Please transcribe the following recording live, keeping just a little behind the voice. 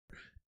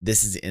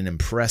This is an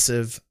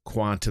impressive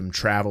quantum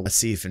travel. Let's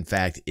see if, in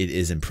fact, it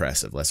is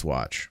impressive. Let's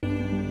watch.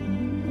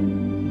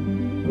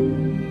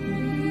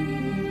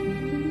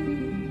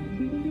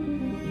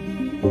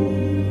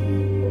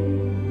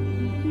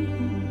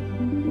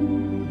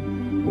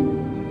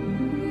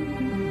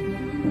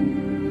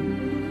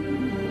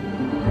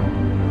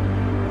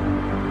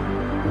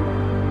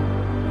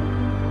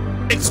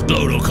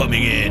 Explodo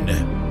coming in.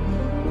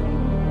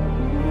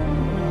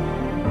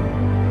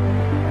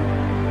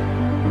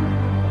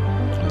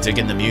 I'm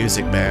digging the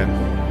music,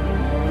 man.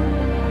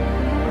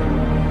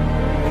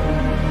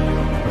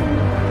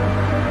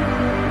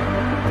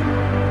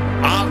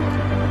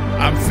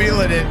 I'm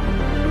feeling it.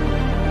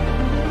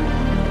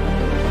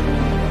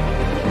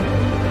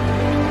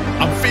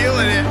 I'm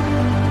feeling it.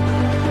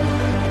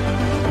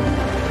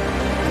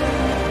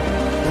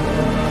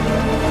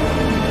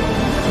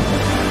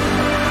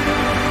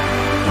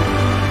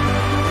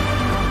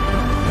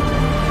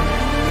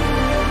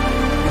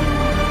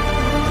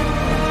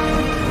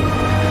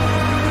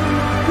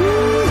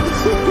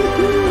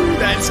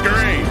 That's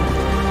great.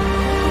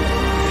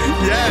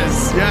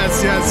 Yes,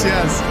 yes, yes,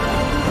 yes.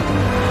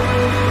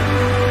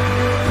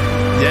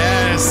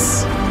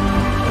 Yes.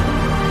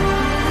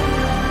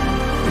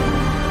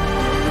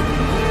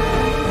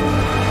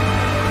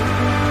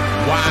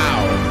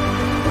 Wow.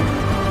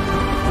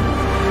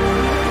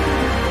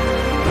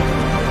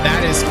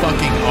 That is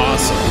fucking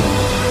awesome.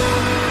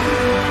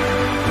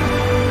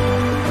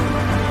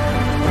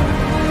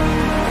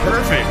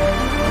 Perfect.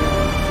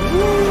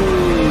 Woo.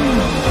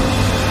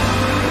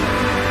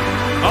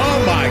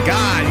 Oh my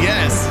God,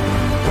 yes.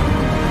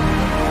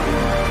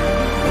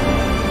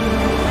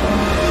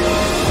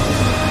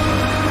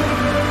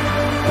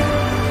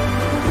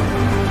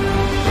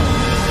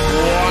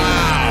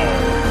 Wow.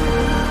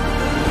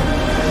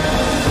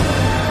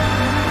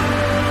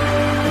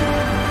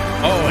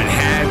 Oh, it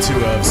had to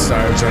have,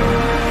 Sergeant.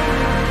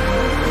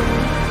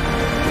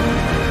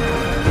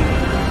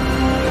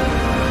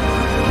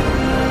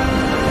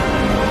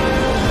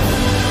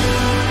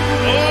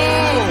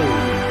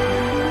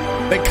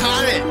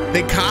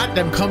 They caught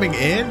them coming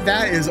in.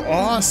 That is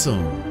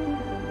awesome.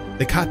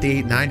 They caught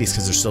the 890s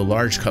because they're so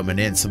large coming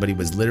in. Somebody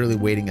was literally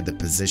waiting at the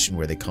position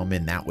where they come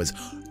in. That was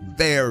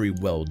very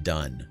well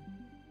done.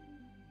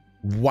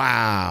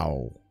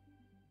 Wow.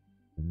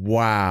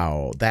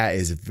 Wow. That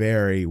is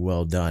very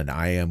well done.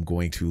 I am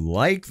going to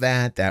like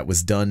that. That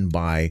was done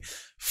by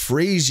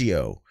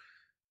Fresio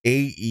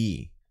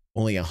AE.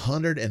 Only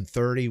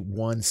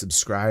 131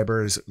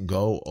 subscribers.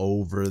 Go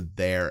over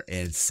there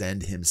and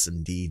send him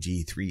some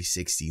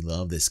DG360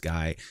 love. This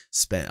guy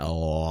spent a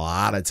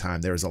lot of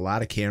time. There was a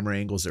lot of camera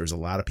angles. There was a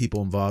lot of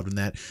people involved in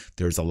that.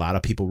 There's a lot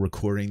of people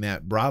recording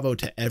that. Bravo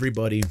to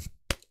everybody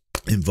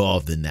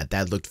involved in that.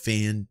 That looked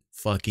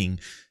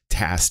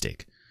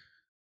fan-fucking-tastic.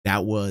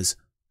 That was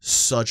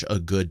such a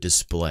good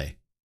display.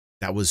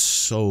 That was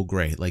so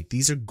great. Like,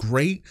 these are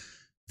great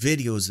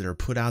videos that are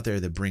put out there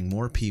that bring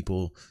more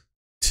people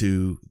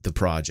to the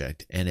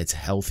project, and it's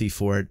healthy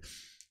for it.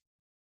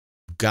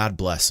 God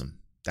bless him.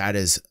 That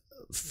is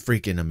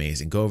freaking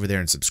amazing. Go over there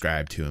and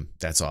subscribe to him.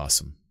 That's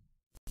awesome.